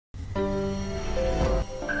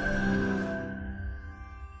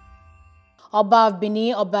Oba of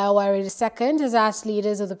Benin, Oba Ewuare II, has asked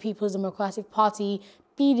leaders of the People's Democratic Party,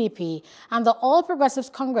 PDP, and the All Progressives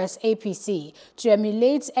Congress, APC, to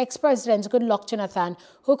emulate ex-President Goodluck Jonathan,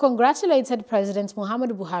 who congratulated President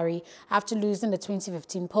Muhammadu Buhari after losing the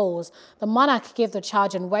 2015 polls. The monarch gave the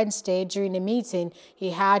charge on Wednesday during a meeting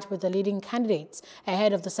he had with the leading candidates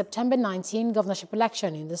ahead of the September 19 governorship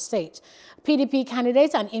election in the state. PDP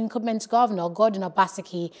candidate and incumbent governor Gordon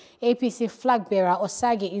Obaseki, APC flag bearer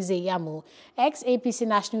Osage Ize-Iyamu, ex-APC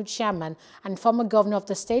national chairman and former governor of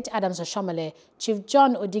the state Adams Oshomole, Chief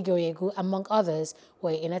John Odigie-Oyegun, among others,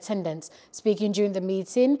 were in attendance. Speaking during the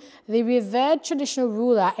meeting, the revered traditional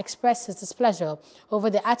ruler expressed his displeasure over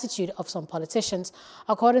the attitude of some politicians.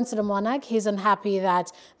 According to the monarch, he is unhappy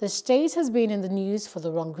that the state has been in the news for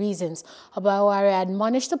the wrong reasons. Oba Ewuare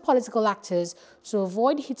admonished the political actors to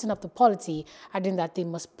avoid heating up the polity, adding that they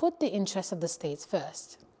must put the interests of the state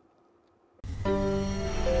first.